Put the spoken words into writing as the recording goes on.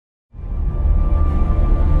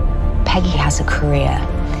Peggy has a career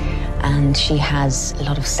and she has a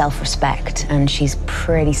lot of self-respect, and she's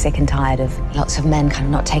pretty sick and tired of lots of men kind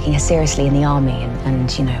of not taking her seriously in the army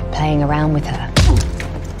and you know, playing around with her.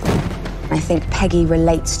 I think Peggy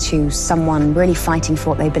relates to someone really fighting for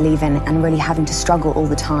what they believe in and really having to struggle all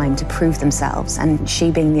the time to prove themselves. And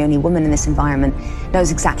she, being the only woman in this environment,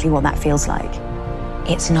 knows exactly what that feels like.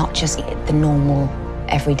 It's not just the normal,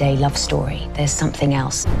 everyday love story. There's something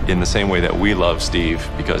else. In the same way that we love Steve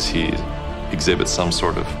because he exhibits some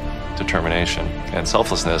sort of determination and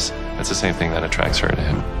selflessness, it's the same thing that attracts her to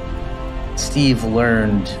him. Steve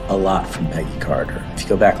learned a lot from Peggy Carter. If you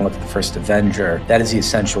go back and look at the first Avenger, that is the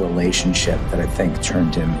essential relationship that I think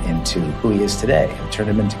turned him into who he is today. It turned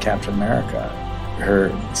him into Captain America.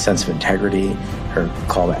 Her sense of integrity, her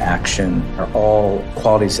call to action are all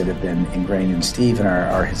qualities that have been ingrained in Steve and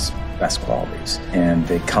are his best qualities. And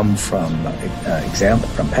they come from example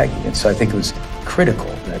from Peggy. And so I think it was critical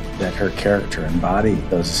that her character embodied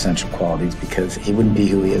those essential qualities, because he wouldn't be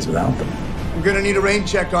who he is without them. I'm gonna need a rain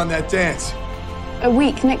check on that dance. A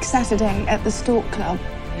week next Saturday at the Stork Club.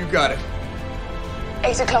 You got it.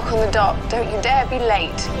 8 o'clock on the dot. Don't you dare be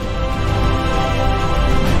late.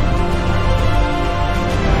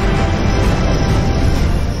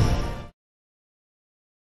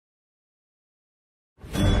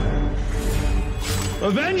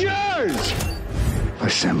 Avengers!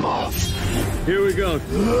 Assemble. Here we go.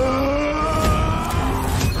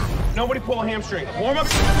 Nobody pull a hamstring. Warm up.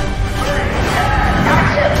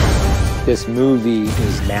 This movie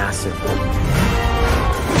is massive.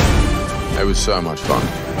 It was so much fun.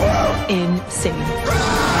 Insane.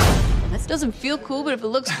 This doesn't feel cool, but if it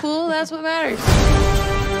looks cool, that's what matters.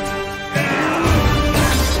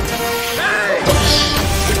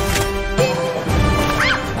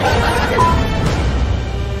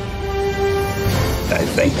 I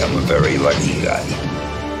think I'm a very lucky guy.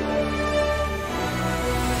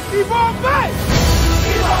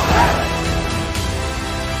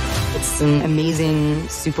 It's an amazing,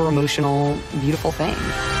 super emotional, beautiful thing.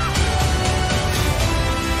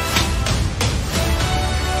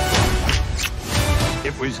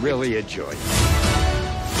 It was really a joy.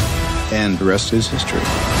 And the rest is history.